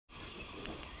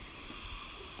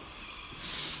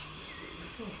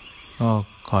ก็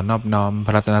ขอนอบน้อมพ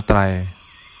ระรัตนตรัย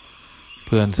เ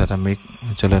พื่อนสัตมิก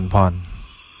เจริญพร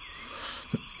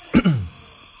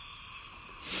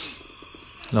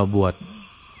เราบวช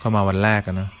เข้ามาวันแรก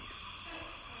นะ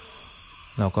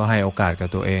เราก็ให้โอกาสกับ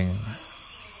ตัวเอง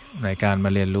ในการมา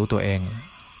เรียนรู้ตัวเอง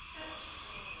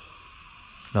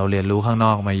เราเรียนรู้ข้างน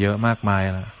อกมาเยอะมากมาย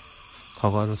แล้วเขา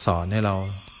ก็สอนให้เรา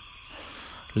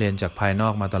เรียนจากภายนอ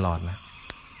กมาตลอดแล้ว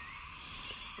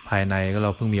ภายในก็เร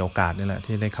าเพิ่งมีโอกาสนี่แหละ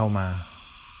ที่ได้เข้ามา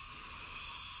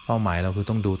เป้าหมายเราคือ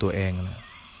ต้องดูตัวเองแหละ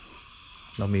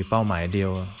เรามีเป้าหมายเดีย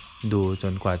วดูจ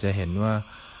นกว่าจะเห็นว่า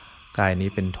กายนี้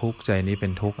เป็นทุกข์ใจนี้เป็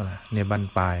นทุกข์นะเนี่ยบั้น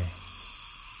ปลาย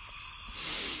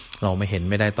เราไม่เห็น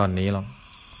ไม่ได้ตอนนี้หรอก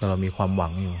แต่เรามีความหวั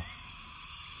งอยู่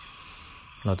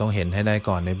เราต้องเห็นให้ได้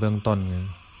ก่อนในเบื้องต้น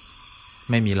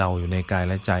ไม่มีเราอยู่ในกาย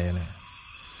และใจเลย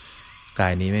กา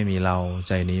ยนี้ไม่มีเราใ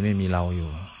จนี้ไม่มีเราอ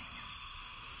ยู่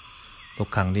ทุก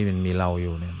ครั้งที่มันมีเราอ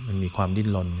ยู่เนี่ยมันมีความดิ้น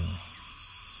รนอยู่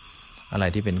อะไร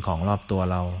ที่เป็นของรอบตัว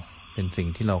เราเป็นสิ่ง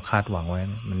ที่เราคาดหวังไว้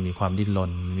มันมีความดิ้นร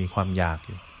นมีความอยากอ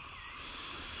ยู่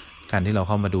การที่เราเ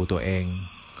ข้ามาดูตัวเอง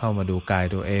เข้ามาดูกาย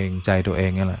ตัวเองใจตัวเอ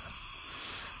งนี่แหละ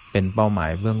เป็นเป้าหมา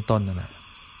ยเบื้องต้นนั่นแหละ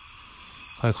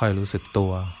ค่อยๆรู้สึกตั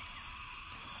ว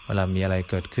เวลามีอะไร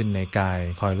เกิดขึ้นในกาย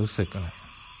คอยรู้สึกอะไร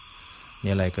มี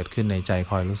อะไรเกิดขึ้นในใจ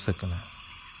คอยรู้สึกอะไร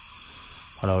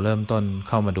พอเราเริ่มต้นเ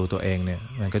ข้ามาดูตัวเองเนี่ย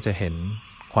มันก็จะเห็น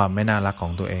ความไม่น่ารักขอ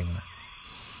งตัวเอง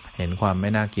เห็นความไม่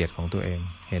น่าเกลียดของตัวเอง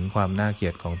เห็นความน่าเกลี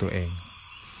ยดของตัวเอง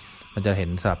มันจะเห็น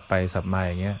สับไปสับมา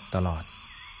อย่างเงี้ยตลอด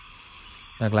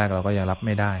แรกๆเราก็ยังรับไ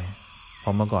ม่ได้เพรา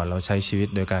ะเมื่อก่อนเราใช้ชีวิต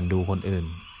โดยการดูคนอื่น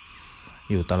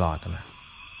อยู่ตลอดนะ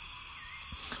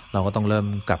เราก็ต้องเริ่ม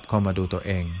กลับเข้ามาดูตัวเ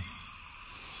อง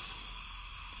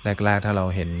แรกๆถ้าเรา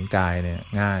เห็นกายเนี่ย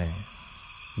ง่าย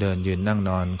เดินยืนนั่ง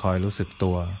นอนคอยรู้สึก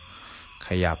ตัว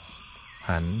ขยับ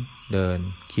หันเดิน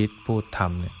คิดพูดท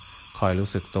ำเนี่ยคอยรู้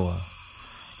สึกตัว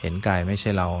เห็นกายไม่ใช่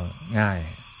เราง่าย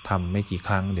ทำไม่กี่ค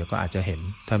รั้งเดี๋ยวก็อาจจะเห็น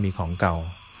ถ้ามีของเก่า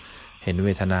เห็นเว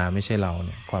ทนาไม่ใช่เราเ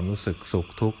นี่ยความรู้สึกสุข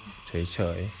ทุกข์เฉ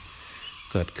ย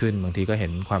ๆเกิดขึ้นบางทีก็เห็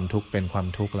นความทุกข์เป็นความ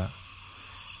ทุกข์ละ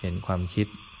เห็นความคิด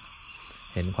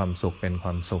เห็นความสุขเป็นคว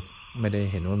ามสุขไม่ได้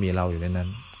เห็นว่ามีเราอยู่ในนั้น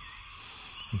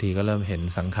บางทีก็เริ่มเห็น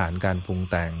สังขารการปรุง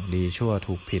แต่งดีชั่ว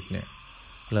ถูกผิดเนี่ย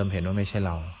เริ่มเห็นว่าไม่ใช่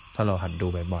เราถ้าเราหัดดู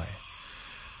บ่อย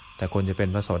ๆแต่คนจะเป็น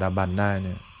พระโสดาบันได้เ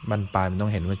นี่ยบั้นปลายมันต้อ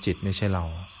งเห็นว่าจิตไม่ใช่เรา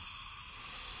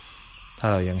ถ้า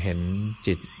เรายังเห็น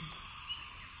จิต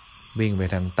วิ่งไป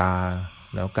ทางตา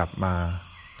แล้วกลับมา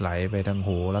ไหลไปทาง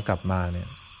หูแล้วกลับมาเนี่ย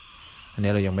อัน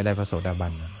นี้เรายังไม่ได้พระโสดาบั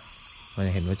นมัน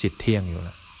ยังเห็นว่าจิตเที่ยงอยู่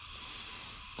ละ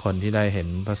คนที่ได้เห็น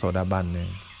พระโสดาบันเนี่ย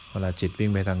เวลาจิตวิ่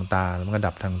งไปทางตาแล้วมันก็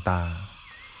ดับทางตา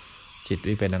จิต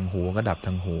วิ่งไปทางหูก็ดับท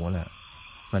างหูแหละ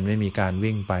มันไม่มีการ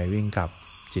วิ่งไปวิ่งกลับ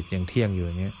จิตยังเที่ยงอยู่อ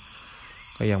ย่างเงี้ย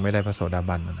ก็ยังไม่ได้พระโสดา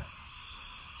บันนะ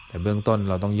แต่เบื้องต้น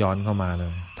เราต้องย้อนเข้ามาเล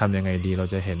ยทำยังไงดีเรา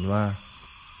จะเห็นว่า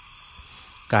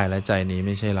กายและใจนี้ไ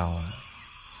ม่ใช่เรา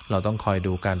เราต้องคอย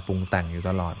ดูการปรุงแต่งอยู่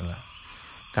ตลอดนั่นแหละ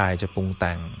กายจะปรุงแ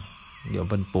ต่งเดี๋ยว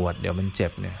มันปวดเดี๋ยวมันเจ็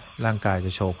บเนี่ยร่างกายจ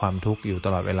ะโชว์ความทุกข์อยู่ต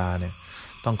ลอดเวลาเนี่ย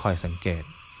ต้องคอยสังเกต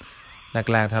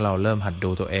แรกๆถ้าเราเริ่มหัดดู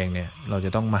ตัวเองเนี่ยเราจะ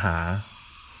ต้องมาหา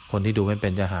คนที่ดูไม่เป็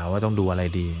นจะหาว่าต้องดูอะไร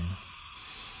ดี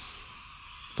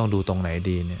ต้องดูตรงไหน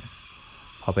ดีเนี่ย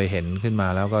พอไปเห็นขึ้นมา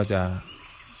แล้วก็จะ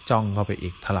จ้องเข้าไปอี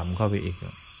กถลำเข้าไปอีก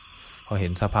พอเห็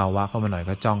นสภาวะเข้ามาหน่อย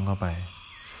ก็จ้องเข้าไป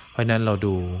เพราะนั้นเรา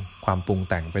ดูความปรุง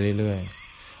แต่งไปเรื่อย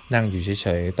ๆนั่งอยู่เฉ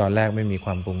ยๆตอนแรกไม่มีคว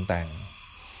ามปรุงแต่ง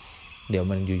เดี๋ยว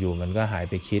มันอยู่ๆมันก็หาย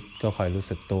ไปคิดก็คอยรู้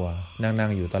สึกตัวนั่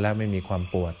งอยู่ตอนแรกไม่มีความ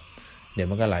ปวดเดี๋ยว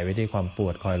มันก็ไหลไปที่ความปว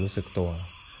ดคอยรู้สึกตัว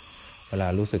เวลา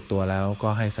รู้สึกตัวแล้วก็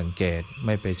ให้สังเกตไ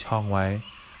ม่ไปช่องไว้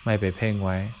ไม่ไปเพ่งไ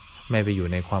ว้ไม่ไปอยู่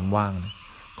ในความว่าง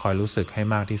คอยรู้สึกให้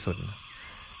มากที่สุด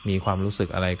มีความรู้สึก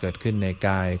อะไรเกิดขึ้นในก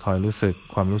ายคอยรู้สึก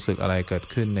ความรู้สึกอะไรเกิด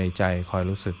ขึ้นในใจคอย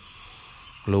รู้สึก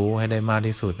รู้ให้ได้มาก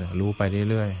ที่สุดรู้ไป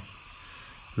เรื่อย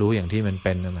ๆรู้อย่างที่มันเ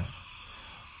ป็นนั่นแหละ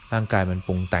ร่างกายมันป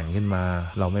รุงแต่งขึ้นมา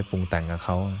เราไม่ปรุงแต่งกับเข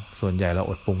าส่วนใหญ่เรา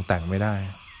อดปรุงแต่งไม่ได้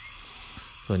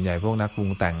ส่วนใหญ่พวกนักปรุง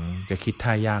แต่งจะคิดท่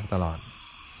ายากตลอด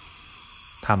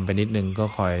ทำไปนิดนึงก็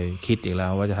คอยคิดอีกแล้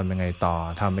วว่าจะทำยังไงต่อ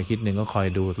ทำไปคิดนึงก็คอย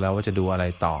ดูแล้วว่าจะดูอะไร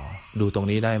ต่อดูตรง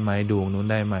นี้ได้ไหมดูตรงนู้น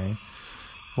ได้ไหม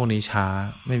พวกนี้ช้า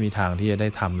ไม่มีทางที่จะได้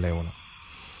ทำเร็ว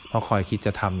เพราะคอยคิดจ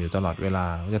ะทำอยู่ตลอดเวลา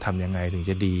ว่าจะทำยังไงถึง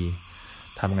จะดี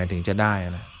ทำไงถึงจะได้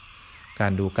นะกา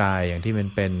รดูกายอย่างที่มัน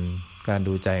เป็นการ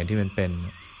ดูใจอย่างที่มันเป็น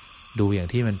ดูอย่าง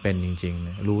ที่มันเป็นจริง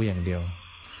ๆรู้อย่างเดียว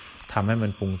ทำให้มั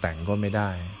นปรุงแต่งก็ไม่ได้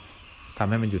ทำ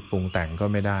ให้มันหยุดปรุงแต่งก็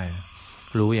ไม่ได้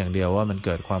รู้อย่างเดียวว่ามันเ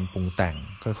กิดความปรุงแต่ง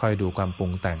ค่อยๆดูความปรุ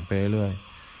งแต่งไปเรื่อย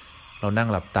ๆเรานั่ง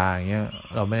หลับตาอย่างเงี้ย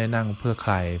เราไม่ได้นั่งเพื่อใค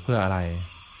รเพื่ออะไร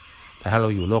แต่ถ้าเรา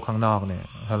อยู่โลกข้างนอกเนี่ย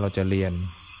ถ้าเราจะเรียน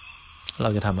เรา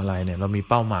จะทำอะไรเนี่ยเรามี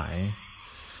เป้าหมาย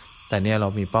แต่เนี่ยเรา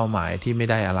มีเป้าหมายที่ไม่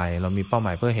ได้อะไรเรามีเป้าหม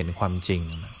ายเพื่อเห็นความจริง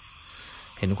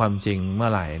เห็นความจริงเมื่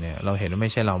อไหร่เนี่ยเราเห็นว่าไ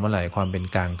ม่ใช่เราเมื่อไหร่ความเป็น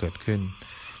กลางเกิดขึ้น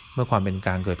เมื่อความเป็นก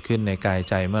ลางเกิดขึ้นในกาย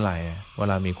ใจเมื่อไหร่เว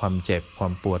ลามีความเจ็บควา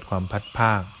มปวดความพัดภ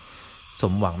าคส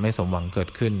มหวังไม่สมหวังเกิด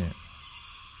ขึ้นเนี่ย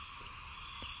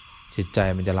จิตใจ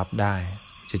มันจะรับได้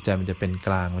จิตใจมันจะเป็นก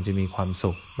ลางมันจะมีความ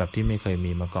สุขแบบที่ไม่เคย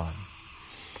มีมาก่อน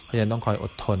เพราะฉะนั้นต้องคอยอ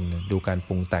ดทนดูการป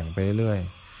รุงแต่งไปเรื่อย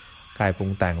ๆกายปรุ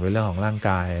งแต่งไปเรื่องของร่าง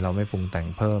กายเราไม่ปรุงแต่ง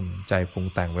เพิ่มใจปรุง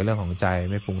แต่งไปเรื่องของใจ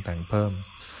ไม่ปรุงแต่งเพิ่ม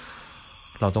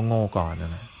เราต้องโง่ก่อนน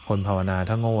ะคนภาวนา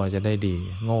ถ้าโง่จะได้ดี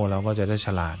โง่แล้วก็จะได้ฉ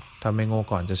ลาดถ้าไม่โง่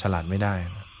ก่อนจะฉลาดไม่ได้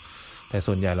แต่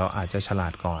ส่วนใหญ่เราอาจจะฉลา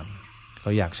ดก่อนเรา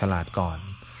อยากฉลาดก่อน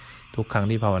ทุกครั้ง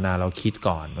ที่ภาวนาเราคิด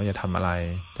ก่อนว่าจะทำอะไร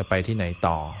จะไปที่ไหน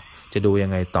ต่อจะดูยั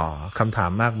งไงต่อคำถา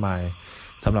มมากมาย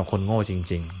สำหรับคนโง่จ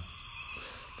ริง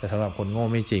ๆแต่สำหรับคนโง่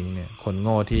ไม่จริงเนี่ยคนโ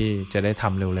ง่ที่จะได้ท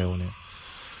ำเร็วๆเนี่ย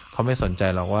เขาไม่สนใจ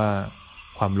หรอกว่า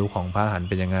ความรู้ของพระอรหันต์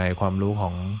เป็นยังไงความรู้ขอ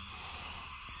ง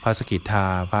พระสกิทา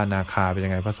พระอนาคาเป็นยั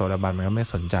งไงพระโสดาบันมันก็ไม่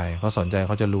สนใจเขาสนใจเ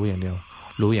ขาจะรู้อย่างเดียว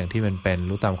รู้อย่างที่มันเป็น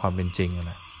รู้ตามความเป็นจริงน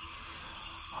ะ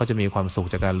เขาจะมีความสุข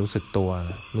จากการรู้สึกตั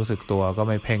วก็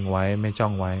ไม่เพ่งไว้ไม่จ้อ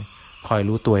งไว้คอย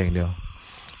รู้ตัวอย่างเดียว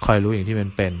คอยรู้อย่างที่มัน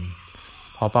เป็น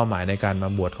เพราะเป้าหมายในการมา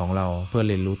บวชของเราเพื่อ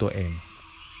เรียนรู้ตัวเอง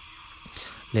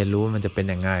เรียนรู้ว่ามันจะเป็น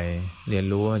ยังไงเรียน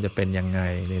รู้ว่ามันจะเป็นยังไง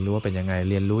เรียนรู้ว่าเป็นยังไง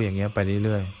เรียนรู้อย่างเงี้ยไปเ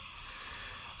รื่อย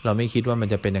ๆเราไม่คิดว่ามัน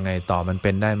จะเป็นยังไงต่อมันเ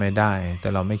ป็นได้ไม่ได้แต่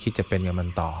เราไม่คิดจะเป็นกับมัน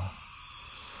ต่อ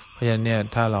เพราะฉะนั้นเนี่ย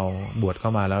ถ้าเราบวชเข้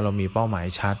ามาแล้วเรามีเป้าหมาย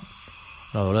ชัด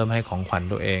เราเริ่มให้ของขวัญ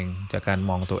ตัวเองจากการ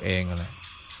มองตัวเองอะไร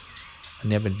อัน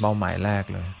นี้เป็นเป้าหมายแรก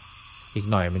เลยอีก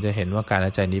หน่อยมันจะเห็นว่าการล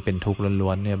ะใจนี้เป็นทุกข์ล้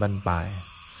วนๆเนี่ยบั้นปลาย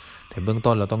แต่เบื้อง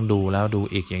ต้นเราต้องดูแล้วดู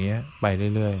อีกอย่างเงี้ยไป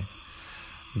เรื่อย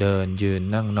ๆเดินยืน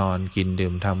นั่งนอนกินดื่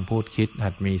มทำพูดคิดหั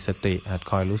ดมีสติหัด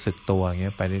คอยรู้สึกตัวอย่างเงี้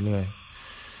ยไปเรื่อย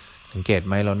ๆสังเกตไ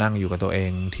หมเรานั่งอยู่กับตัวเอ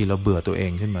งทีเราเบื่อตัวเอ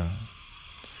งขึ้นมา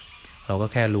เราก็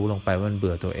แค่รู้ลงไปว่ามันเ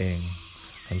บื่อตัวเอง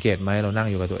สังเกตไหมเรานั่ง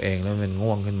อยู่กับตัวเองแล้วมัน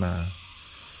ง่วงขึ้นมา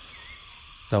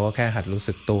เราก็แค่หัดรู้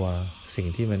สึกตัวสิ่ง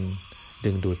ที่มันดึ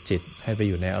งดูดจิตให้ไปอ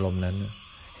ยู่ในอารมณ์นั้น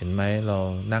เห็นไหมเรา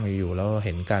นั่งอยู่แล้วเ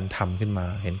ห็นการทำขึ้นมา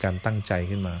เห็นการตั้งใจ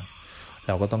ขึ้นมาเ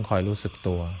ราก็ต้องคอยรู้สึก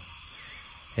ตัว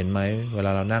เห็นไหมเวล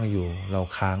าเรานั่งอยู่เรา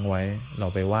ค้างไว้เรา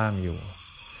ไปว่างอยู่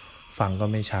ฟังก็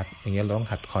ไม่ชัดอย่างเงี้ยเราต้อง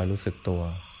หัดคอยรู้สึกตัว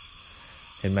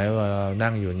เห็นไหมว่าเรา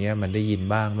นั่งอยู่เงี้ยมันได้ยิน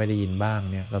บ้างไม่ได้ยินบ้าง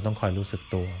เนี่ยเราต้องคอยรู้สึก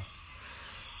ตัว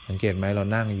สังเกตไหมเรา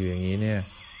นั่งอยู่อย่างนี้เนี่ย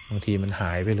บางทีมันห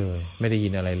ายไปเลยไม่ได้ยิ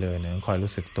นอะไรเลยนะคอย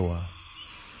รู้สึกตัว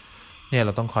เนี่ยเร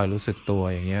าต้องคอยรู้สึกตัว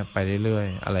อย่างเงี้ยไปเรื่อย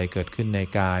ๆอะไรเกิดขึ้นใน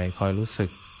กายคอยรู้สึก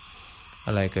อ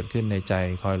ะไรเกิดขึ้นในใจ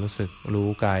คอยรู้สึกรู้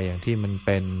กายอย่างที่มันเ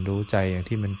ป็นรู้ใจอย่าง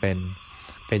ที่มันเป็น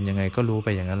ยังไงก็รู้ไป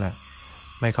อย่างนั้นแหละ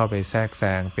ไม่เข้าไปแทรกแซ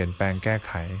งเปลี่ยนแปลงแก้ไ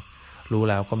ขรู้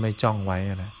แล้วก็ไม่จ้องไว้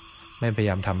นะไม่พยา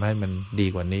ยามทำให้มันดี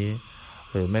กว่านี้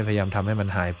หรือไม่พยายามทำให้มัน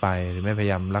หายไปหรือไม่พย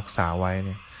ายามรักษาไว้เ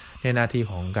นี่ยหน้าที่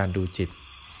ของการดูจิต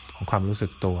ของความรู้สึ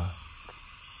กตัว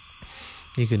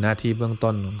นี่คือหน้าที่เบื้อง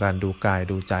ต้นของการดูกาย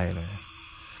ดูใจเลย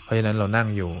เพราะฉะนั้นเรานั่ง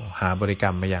อยู่หาบริกร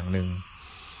รมมาอย่างหนึ่ง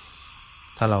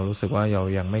ถ้าเรารู้สึกว่าเรา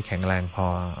ยังไม่แข็งแรงพอ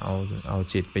เอา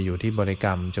จิตไปอยู่ที่บริกร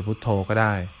รมจะพุทโธก็ไ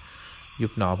ด้ยุ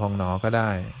บหนอพองหนอก็ได้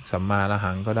สัมมาละ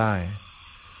หังก็ได้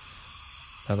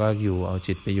แล้วก็เอา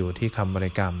จิตไปอยู่ที่คำบ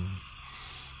ริกรรม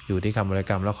อยู่ที่คำบริ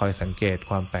กรรมแล้วคอยสังเกต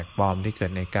ความแปลกปลอมที่เกิ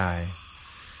ดในกาย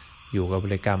อยู่กับบ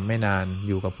ริกรรมไม่นานอ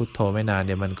ยู่กับพุทโธไม่นานเ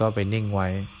ดี๋ยวมันก็ไปนิ่งไว้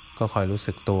ก็คอยรู้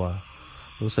สึกตัว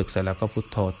รู้สึกเสร็จแล้วก็พุท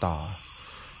โธต่อ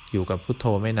อยู่กับพุทโธ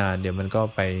ไม่นานเดี๋ยวมันก็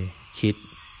ไปคิด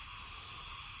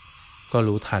ก็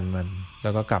รู้ทันมันแล้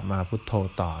วก็กลับมาพุทโธ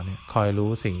ต่อเนี่ยคอยรู้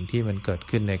สิ่งที่มันเกิด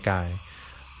ขึ้นในกาย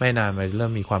ไม่นานมันเริ่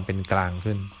มมีความเป็นกลาง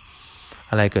ขึ้น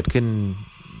อะไรเกิดขึ้น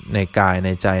ในกายใน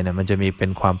ใจเนี่ยมันจะมีเป็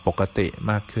นความปกติ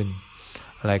มากขึ้น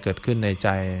อะไรเกิดขึ้นในใจ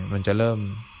มันจะเริ่ม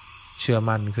เชื่อ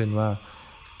มั่นขึ้นว่า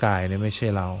กายนี่ไม่ใช่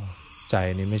เราใจ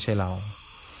นี่ไม่ใช่เรา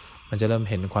มันจะเริ่ม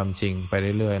เห็นความจริงไป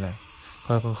เรื่อยๆแหละ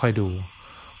ค่อยๆดู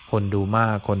คนดูมา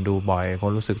กคนดูบ่อยค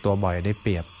นรู้สึกตัวบ่อยได้เป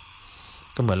รียบ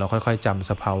ก็เหมือนเราค่อยๆจำ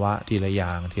สภาวะทีละอย่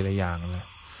างทีละอย่างเลย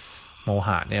โมห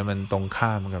ะเนี่ยมันตรงข้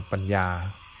ามกับปัญญา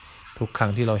ทุกครั้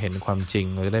งที่เราเห็นความจริง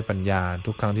เราจะได้ปัญญา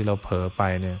ทุกครั้งที่เราเผลอไป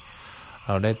เนี่ยเ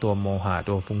ราได้ตัวโมหะ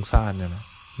ตัวฟุ้งซ่านเนี่ยนะ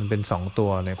มันเป็นสองตัว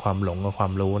ในความหลงกับควา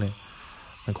มรู้เนี่ย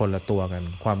มันคนละตัวกัน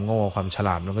ความโง่ความฉล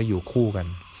าดมันก็อยู่คู่กัน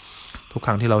ทุกค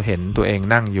รั้งที่เราเห็นตัวเอง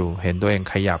นั่งอยู่เห็นตัวเอง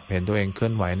ขยับเห็นตัวเองเคลื่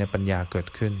อนไหวในปัญญาเกิด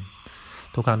ขึ้น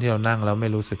ทุกครั้งที่เรานั่งแล้วไม่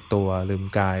รู้สึกตัวลืม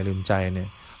กายลืมใจเนี่ย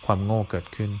ความโง่เกิด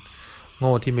ขึ้นโ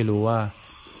ง่ที่ไม่รู้ว่า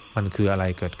มันคืออะไร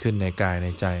เกิดขึ้นในกายใน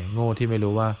ใจโง่ที่ไม่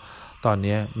รู้ว่าตอน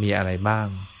นี้มีอะไรบ้าง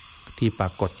ที่ปร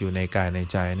ากฏอยู่ในกายใน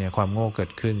ใจเนี่ยความโง่เกิ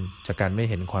ดขึ้นจากการไม่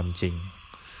เห็นความจริง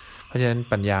เพราะฉะนั้น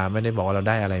ปัญญาไม่ได้บอกว่าเรา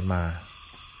ได้อะไรมา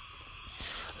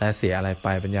และเสียอะไรไป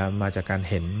ปัญญามาจากการ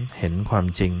เห็นความ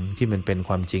จริงที่มันเป็นค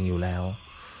วามจริงอยู่แล้ว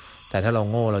แต่ถ้าเรา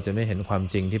โง่เราจะไม่เห็นความ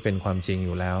จริงที่เป็นความจริงอ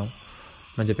ยู่แล้ว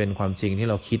มันจะเป็นความจริงที่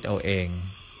เราคิดเอาเอง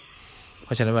เพ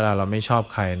ราะฉะนั้นเวลาเราไม่ชอบ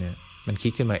ใครเนี่ยมันคิ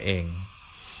ดขึ้นมาเอง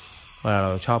เวลาเร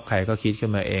าชอบใครก็คิดขึ้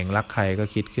นมาเองรักใครก็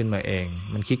คิดขึ้นมาเอง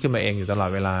มันคิดขึ้นมาเองอยู่ตลอด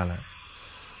เวลาแหละ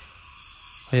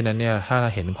เพราะฉะนั้นเนี่ยถ้าเรา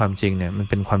เห็นความจริงเนี่ยมัน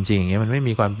เป็นความจริงอย่างเงี้ยมันไม่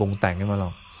มีการปรุงแต่งขึ้นมาหร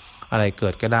อกอะไรเกิ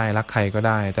ดก็ได้รักใครก็ไ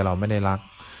ด้แต่เราไม่ได้รัก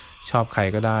ชอบใคร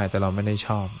ก็ได้แต่เราไม่ได้ช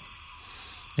อบ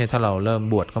เนี่ยถ้าเราเริ่ม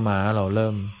บวชเข้ามาเราเริ่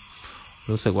ม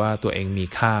รู้สึกว่าตัวเองมี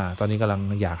ค่าตอนนี้กำลัง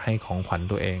อยากให้ของขวัญ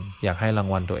ตัวเองอยากให้ราง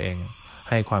วัลตัวเอง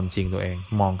ให้ความจริงตัวเอง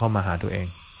มองเข้ามาหาตัวเอง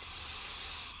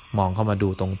มองเข้ามาดู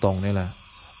ตรงๆนี่แหละ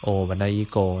โอบันไดยิ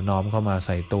โกน้อมเข้ามาใ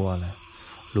ส่ตัวแหละ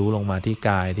รู้ลงมาที่ก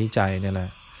ายที่ใจนี่แหละ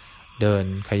เดิน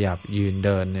ขยับยืนเ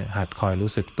ดินเนี่ยหัดคอย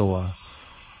รู้สึกตัว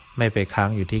ไม่ไปค้าง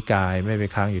อยู่ที่กายไม่ไป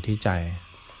ค้างอยู่ที่ใจ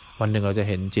วันหนึ่งเราจะ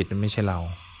เห็นจิตมันไม่ใช่เรา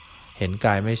เห็นก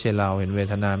ายไม่ใช่เราเห็นเว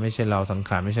ทนาไม่ใช่เราสังข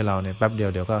ารไม่ใช่เราเนี่ยแป๊บเดียว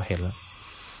เดี๋ยวก็เห็นแล้ว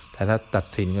แต่ถ้าตัด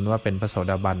สินกันว่าเป็นพระโส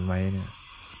ดาบันไหมเนี่ย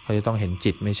เขาจะต้องเห็น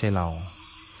จิตไม่ใช่เรา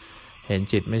เห็น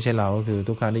จิตไม่ใช่เราก็คือ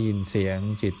ทุกครั้งได้ยินเสียง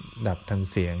จิตดับทาง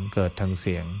เสียงเกิดทางเ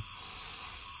สียง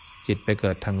จิตไปเ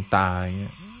กิดทางตาอย่างเงี้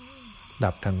ย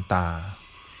ดับทางตา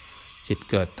จิต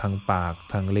เกิดทางปาก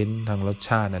ทางลิ้นทางรส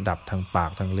ชาติเนี่ยดับทางปา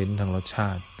กทางลิ้นทางรสชา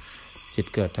ติจิต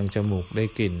เกิดทางจมูกได้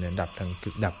กลิ่นเนี่ยดับ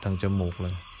ทางจมูกเล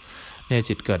ยเนี่ย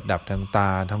จิตเกิดดับทางตา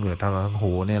ทางเหลือทาง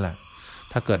หูเนี่ยแหละ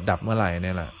ถ้าเกิดดับเมื่อไหร่เ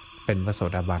นี่ยแหละเป็นพระโส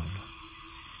ดาบัน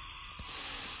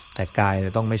แต่กาย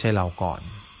ต้องไม่ใช่เราก่อน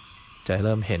จะเ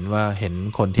ริ่มเห็นว่าเห็น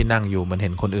คนที่นั่งอยู่มันเห็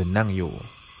นคนอื่นนั่งอยู่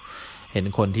เห็น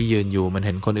คนที่ยืนอยู่มันเ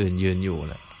ห็นคนอื่นยืนอยู่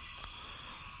แหละ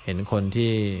เห็นคน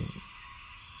ที่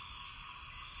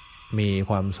มี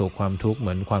ความสุขความทุกข์เห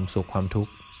มือนความสุขความทุก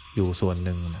ข์อยู่ส่วนห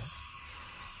นึ่งนะ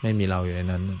ไม่มีเราอยู่ใน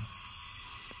นั้น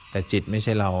แต่จิตไม่ใ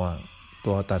ช่เราอ่ะ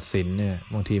ตัวตัดสินเนี่ย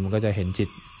บางทีมันก็จะเห็นจิต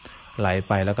ไหลไ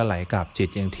ปแล้วก็ไหลกลับจิต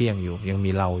ยังเที่ยงอยู่ยัง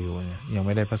มีเราอยู่ยังไ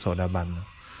ม่ได้พระโสดาบัน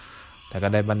แต่ก็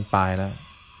ได้บรรปลายแล้ว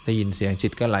ได้ยินเสียงจิ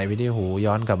ตก็ไหลไปที่หู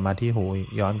ย้อนกลับมาที่หู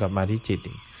ย้อนกลับมาที่จิต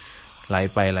อีกไหล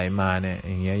ไปไหลมาเนี่ย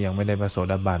อย่างเงี้ยยังไม่ได้พระโส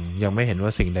ดาบันยังไม่เห็นว่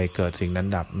าสิ่งใดเกิดสิ่งนั้น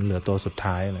ดับมันเหลือตัวสุด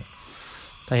ท้ายเลย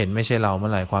ถ้าเห็นไม่ใช่เราเมื่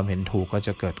อไหร่ความเห็นถูกก็จ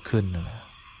ะเกิดขึ้นนะ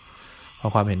พอ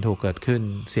ความเห็นถูกเกิดขึ้น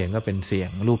เสียงก็เป็นเสียง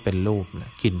รูปเป็นรูป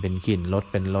กลิ่นเป็นกลิ่นรส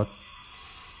เป็นรส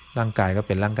ร่างกายก็เ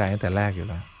ป็นร่างกายตั้งแต่แรกอยู่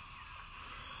แ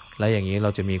ล้วอย่างนี้เรา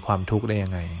จะมีความทุกข์ได้ยั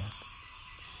งไง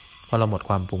เพราะเราหมด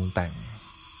ความปรุงแต่ง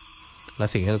และ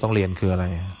สิ่งที่เราต้องเรียนคืออะไร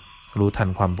รู้ทัน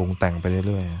ความปรุงแต่งไป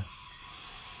เรื่อย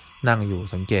ๆนั่งอยู่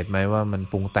สังเกตไหมว่ามัน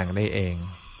ปรุงแต่งได้เอง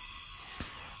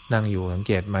นั่งอยู่สังเ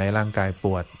กตไหมร่างกายป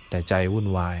วดแต่ใจวุ่น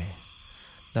วาย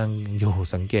นั่งอยู่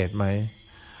สังเกตไหม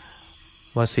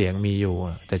ว่าเสียงมีอยู่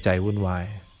แต่ใจวุ่นวาย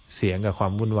เสียงกับควา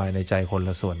มวุ่นวายในใจคนล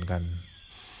ะส่วนกัน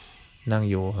นั่ง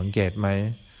อยู่สังเกตไหม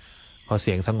พอเ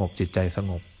สียงสงบจิตใจส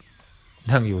งบ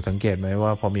นั่งอยู่สังเกตไหมว่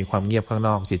าพอมีความเงียบข้างน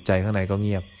อกจิตใจข้างในก็เ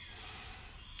งียบ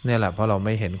เนี่ยแหละเพราะเราไ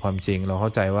ม่เห็นความจริงเราเข้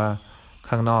าใจว่า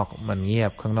ข้างนอกมันเงีย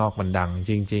บข้างนอกมันดัง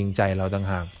จริงๆใจเราต่าง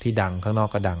หากที่ดังข้างนอก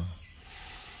ก็ดัง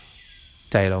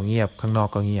ใจเราเงียบข้างนอก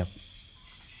ก็เงียบ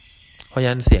เพราะฉะ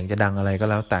นั้นเสียงจะดังอะไรก็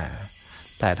แล้วแ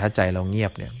ต่ถ้าใจเราเงีย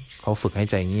บเนี่ยเขาฝึกให้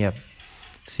ใจเงียบ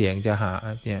เสียงจะหา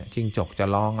เนี่ยจิ้งจกจะ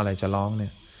ร้องอะไรจะร้องเ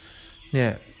นี่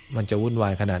ยมันจะวุ่นวา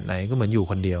ยขนาดไหนก็เหมือนอยู่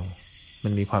คนเดียวมั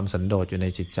นมีความสันโดษอยู่ใน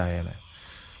จิตใจอะไร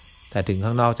แต่ถึงข้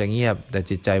างนอกจะเงียบแต่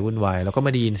จิตใจวุ่นวายเราก็ไ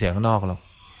ม่ได้ยินเสียงข้างนอกหรอก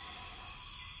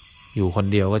อยู่คน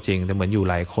เดียวก็จริงแต่เหมือนอยู่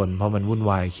หลายคนเพราะมันวุ่น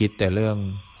วายคิดแต่เรื่อง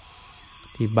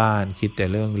ที่บ้านคิดแต่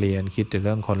เรื่องเรียนคิดแต่เ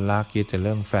รื่องคนรักคิดแต่เ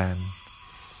รื่องแฟน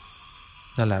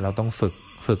นั่นแหละเราต้อง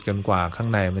ฝึกจนกว่าข้าง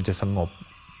ในมันจะสงบ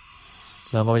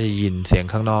แล้วก็จะยินเสียง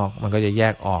ข้างนอกมันก็จะแย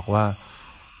กออกว่า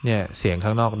เนี่ยเสียงข้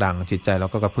างนอกดังจิตใจเรา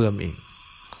ก็กระเพื่อมอีก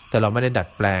แต่เราไม่ได้ดัด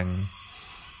แปลง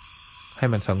ให้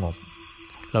มันสงบ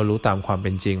เรารู้ตามความเ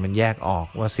ป็นจริงมันแยกออก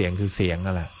ว่าเสียงคือเสียง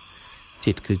นั่นแหละ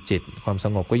จิตคือจิตความส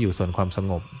งบก็อยู่ส่วนความส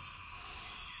งบ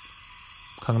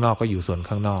ข้างนอกก็อยู่ส่วน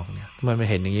ข้างนอกเนี่ยเมื่อมัน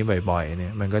เห็นอย่างนี้บ่อยๆเนี่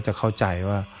ยมันก็จะเข้าใจ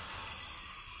ว่า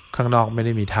ข้างนอกไม่ไ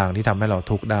ด้มีทางที่ทำให้เรา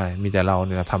ทุกข์ได้มีแต่เราเ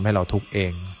นี่ยทำให้เราทุกข์เอ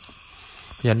ง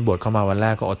เพราะฉะนั้นบวชเข้ามาวันแร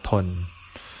กก็อดทน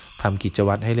ทำกิจ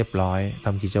วัตรให้เรียบร้อยท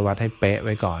ำกิจวัตรให้เป๊ะไ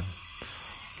ว้ก่อน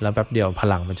แล้วแป๊บเดียวพ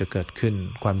ลังมันจะเกิดขึ้น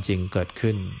ความจริงเกิด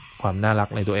ขึ้นความน่ารัก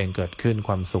ในตัวเองเกิดขึ้นค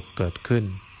วามสุขเกิดขึ้น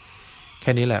แ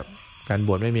ค่นี้แหละการบ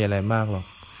วชไม่มีอะไรมากหรอก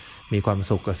มีความ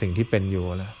สุขกับสิ่งที่เป็นอยู่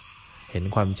แล้วเห็น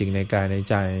ความจริงในกายใน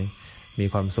ใจมี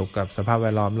ความสุขกับสภาพแว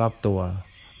ดล้อมรอบตัว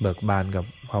เบิกบานกับ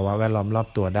ภาวะแวดล้อมรอบ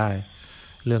ตัวได้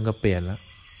เรื่องก็เปลี่ยนแล้ว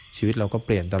ชีวิตเราก็เป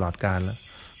ลี่ยนตลอดกาลแล้ว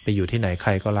ไปอยู่ที่ไหนใค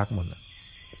รก็รักหมด